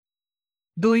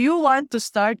Do you want to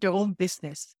start your own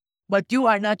business, but you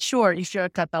are not sure if you're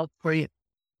cut out for it?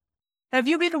 Have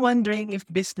you been wondering if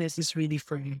business is really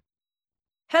for you?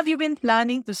 Have you been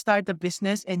planning to start a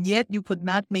business and yet you could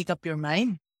not make up your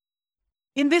mind?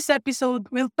 In this episode,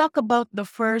 we'll talk about the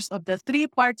first of the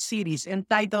three-part series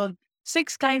entitled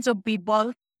Six Kinds of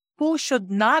People Who Should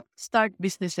Not Start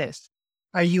Businesses.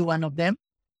 Are you one of them?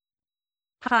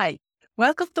 Hi,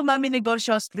 welcome to Mami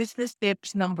Negosyo's Business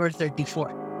Tips number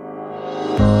 34.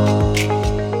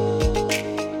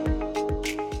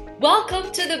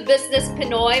 Welcome to the Business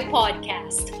Pinoy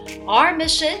podcast. Our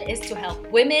mission is to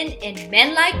help women and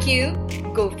men like you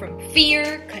go from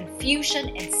fear, confusion,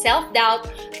 and self-doubt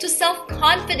to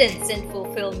self-confidence and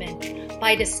fulfillment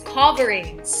by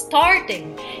discovering,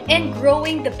 starting, and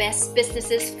growing the best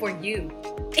businesses for you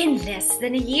in less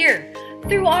than a year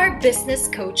through our business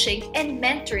coaching and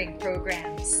mentoring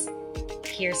programs.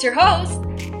 Here's your host,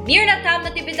 Mirna Tam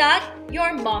Natividad,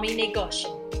 your Mommy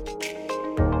Negosyo.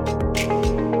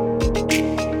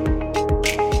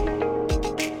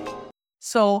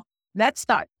 So let's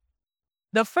start.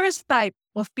 The first type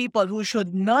of people who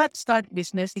should not start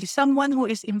business is someone who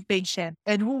is impatient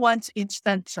and who wants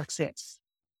instant success.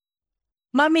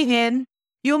 Mommy Hen,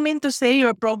 you mean to say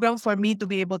your program for me to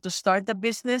be able to start a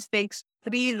business takes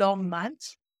 3 long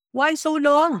months? Why so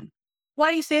long?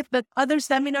 Why is it that other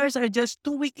seminars are just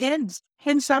 2 weekends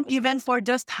and some even for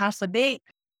just half a day?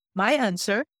 My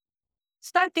answer,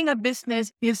 starting a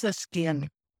business is a skill.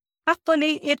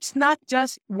 Actually, it's not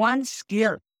just one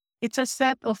skill. It's a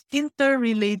set of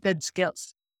interrelated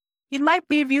skills. In my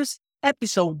previous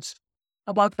episodes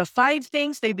about the 5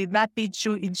 things they did not teach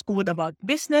you in school about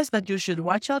business that you should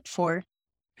watch out for,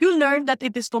 you learn that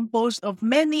it is composed of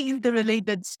many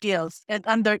interrelated skills, and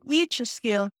under each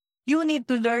skill, you need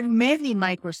to learn many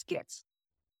micro skills.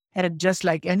 And just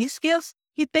like any skills,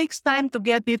 it takes time to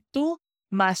get it to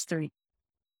mastery.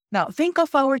 Now, think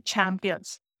of our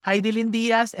champions, Heidelin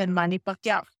Diaz and Manny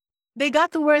Pacquiao. They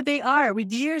got to where they are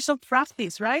with years of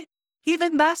practice, right?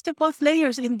 Even basketball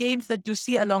players in games that you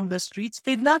see along the streets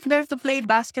did not learn to play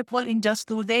basketball in just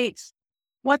 2 days.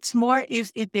 What's more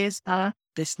is it is a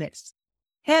business.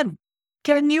 And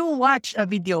can you watch a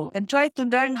video and try to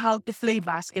learn how to play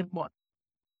basketball?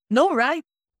 No, right?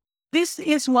 This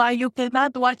is why you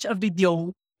cannot watch a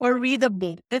video or read a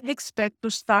book and expect to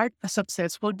start a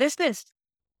successful business.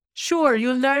 Sure,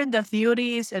 you learn the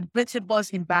theories and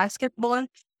principles in basketball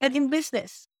and in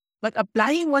business, but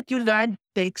applying what you learn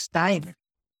takes time.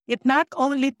 It not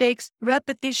only takes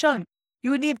repetition,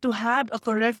 you need to have a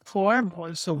correct form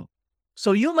also.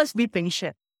 So you must be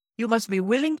patient. You must be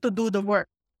willing to do the work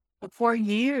for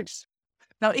years.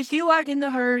 Now, if you are in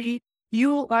a hurry,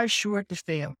 you are sure to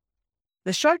fail.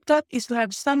 The shortcut is to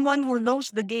have someone who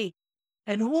knows the game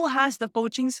and who has the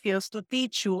coaching skills to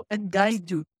teach you and guide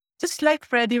you, just like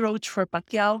Freddie Roach for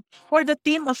Pacquiao or the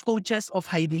team of coaches of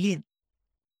Heidelin.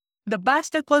 The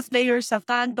basketball player sa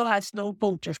Kanto has no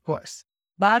coach, of course.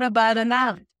 Bara-bara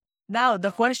lang. Now,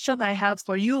 the question I have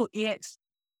for you is,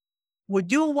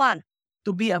 would you want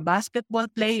to be a basketball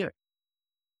player?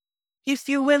 If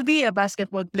you will be a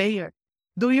basketball player,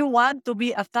 do you want to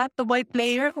be a Kanto boy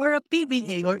player or a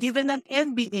PBA or even an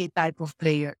NBA type of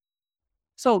player?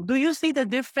 So, do you see the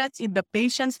difference in the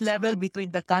patience level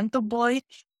between the Kanto boy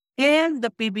and the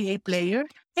PBA player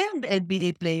and the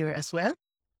NBA player as well?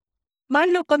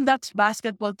 Manlo conducts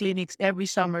basketball clinics every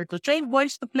summer to train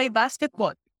boys to play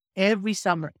basketball. Every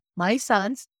summer, my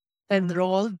sons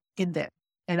enrolled in them.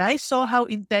 And I saw how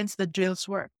intense the drills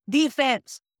were.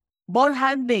 Defense, ball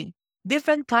handling,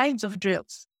 different kinds of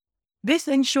drills. This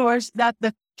ensures that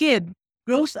the kid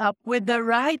grows up with the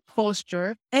right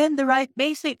posture and the right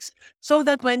basics so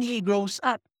that when he grows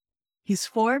up, his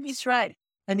form is right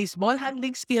and his ball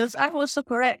handling skills are also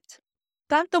correct.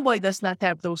 Tanto boy does not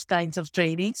have those kinds of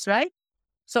trainings, right?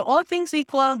 So all things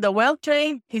equal, the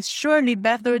well-trained is surely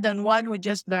better than one who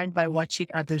just learned by watching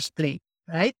others play,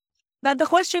 right? Now the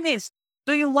question is,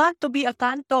 do you want to be a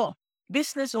Kanto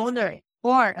business owner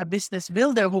or a business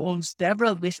builder who owns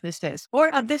several businesses or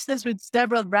a business with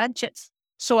several branches?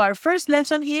 So our first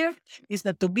lesson here is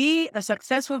that to be a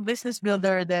successful business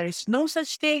builder, there is no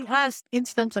such thing as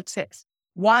instant success.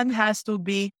 One has to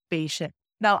be patient.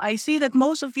 Now, I see that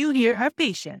most of you here are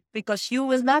patient because you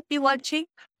will not be watching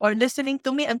or listening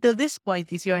to me until this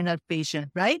point if you're not patient,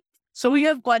 right? So you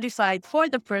have qualified for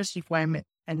the first requirement.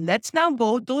 And let's now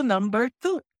go to number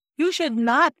 2. You should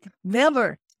not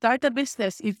never start a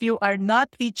business if you are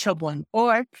not teachable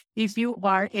or if you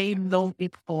are a low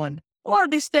ipon. Or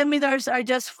these seminars are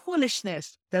just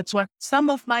foolishness. That's what some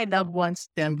of my loved ones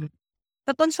tell me.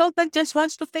 The consultant just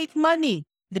wants to take money,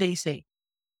 they say.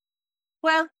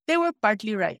 Well, they were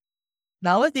partly right.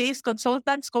 Nowadays,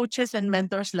 consultants, coaches, and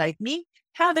mentors like me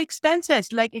have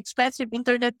expenses like expensive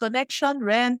internet connection,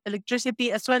 rent,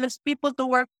 electricity, as well as people to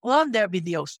work on their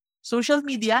videos, social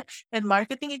media, and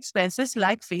marketing expenses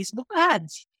like Facebook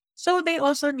ads. So they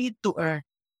also need to earn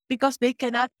because they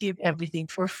cannot give everything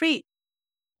for free.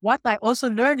 What I also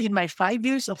learned in my 5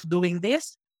 years of doing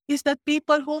this is that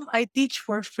people whom I teach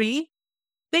for free,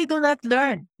 they do not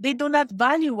learn. They do not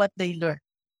value what they learn,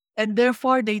 and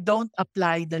therefore they don't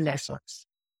apply the lessons.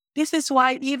 This is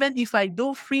why even if I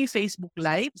do free Facebook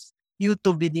Lives,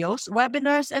 YouTube videos,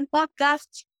 webinars, and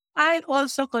podcasts, I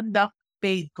also conduct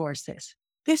paid courses.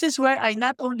 This is where I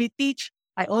not only teach,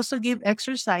 I also give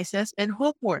exercises and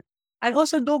homework. I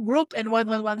also do group and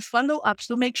one-on-one follow-ups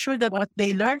to make sure that what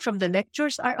they learn from the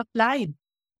lectures are applied.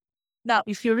 Now,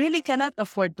 if you really cannot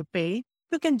afford to pay,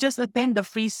 you can just attend the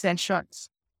free sessions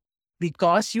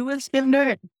because you will still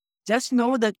learn. Just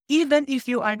know that even if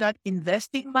you are not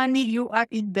investing money, you are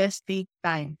investing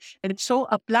time. And so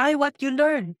apply what you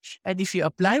learn. And if you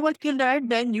apply what you learn,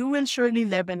 then you will surely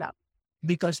level up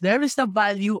because there is a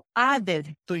value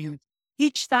added to you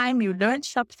each time you learn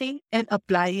something and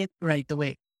apply it right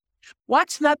away.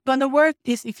 What's not going to work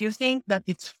is if you think that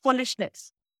it's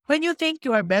foolishness. When you think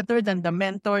you are better than the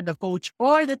mentor, the coach,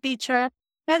 or the teacher,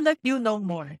 and that you know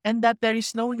more, and that there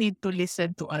is no need to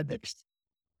listen to others.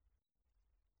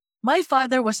 My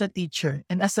father was a teacher,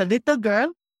 and as a little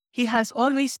girl, he has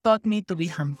always taught me to be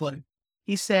humble.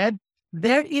 He said,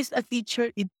 there is a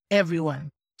teacher in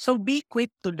everyone, so be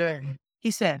quick to learn.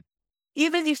 He said,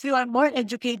 even if you are more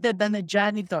educated than a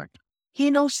janitor,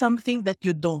 he knows something that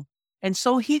you don't, and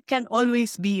so he can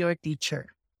always be your teacher.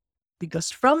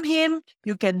 Because from him,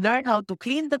 you can learn how to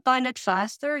clean the toilet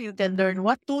faster, you can learn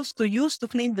what tools to use to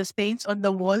clean the stains on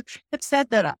the wall,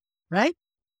 etc. Right?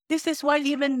 This is why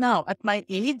even now, at my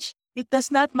age, it does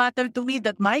not matter to me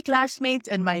that my classmates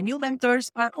and my new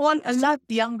mentors are all a lot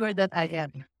younger than I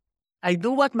am. I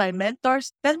do what my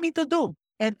mentors tell me to do,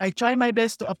 and I try my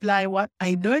best to apply what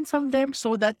I learned from them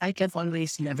so that I can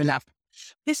always level up.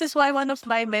 This is why one of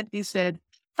my mentees said,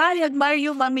 I admire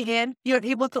you, Mommy Ann. You're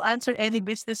able to answer any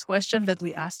business question that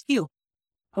we ask you.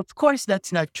 Of course,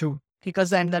 that's not true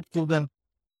because I'm not Google.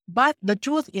 But the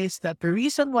truth is that the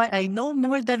reason why I know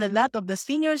more than a lot of the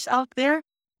seniors out there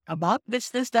about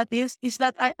business, that is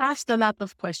that I asked a lot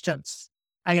of questions.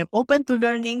 I am open to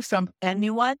learning from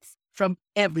anyone, from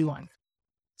everyone.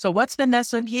 So what's the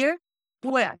lesson here?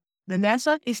 Well, the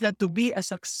lesson is that to be a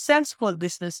successful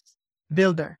business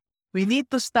builder, we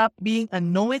need to stop being a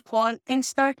know-it-all and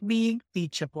start being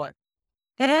teachable.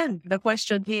 And the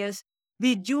question is,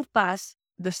 did you pass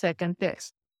the second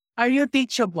test? Are you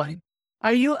teachable?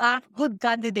 Are you a good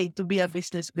candidate to be a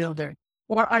business builder?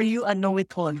 Or are you a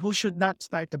know-it-all who should not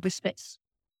start a business?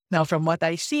 Now, from what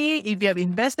I see, if you have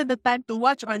invested the time to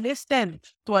watch or listen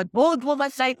to an old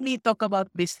woman like me talk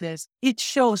about business, it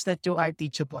shows that you are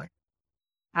teachable.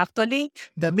 Actually,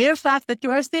 the mere fact that you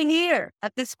are still here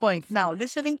at this point now,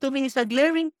 listening to me is a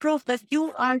glaring proof that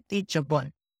you are teachable,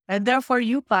 and therefore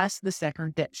you pass the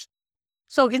second test.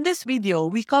 So in this video,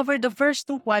 we covered the first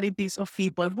two qualities of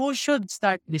people who should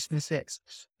start businesses.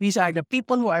 These are the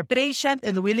people who are patient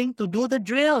and willing to do the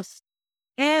drills,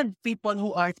 and people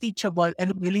who are teachable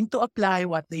and willing to apply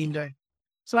what they learn.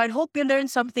 So I hope you learned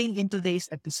something in today's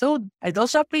episode. I'd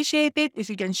also appreciate it if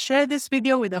you can share this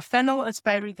video with a fellow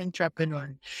aspiring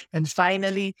entrepreneur. And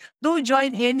finally, do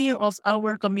join any of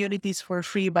our communities for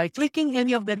free by clicking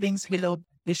any of the links below.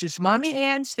 This is Mommy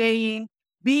Ann saying,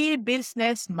 be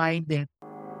business-minded.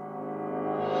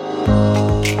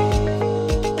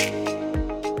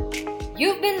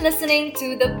 You've been listening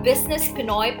to the Business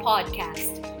Pinoy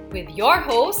podcast with your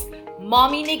host,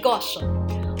 Mommy Negosyo.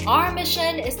 Our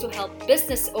mission is to help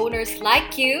business owners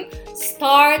like you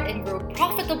start and grow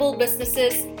profitable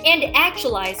businesses and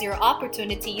actualize your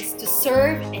opportunities to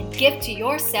serve and give to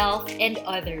yourself and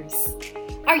others.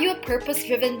 Are you a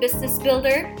purpose-driven business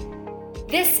builder?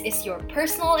 This is your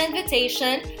personal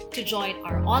invitation to join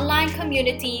our online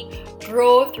community,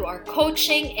 grow through our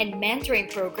coaching and mentoring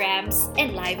programs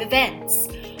and live events.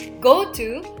 Go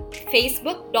to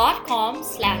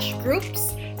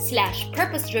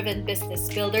facebook.com/groups/purpose-driven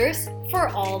business builders for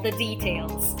all the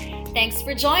details. Thanks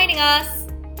for joining us.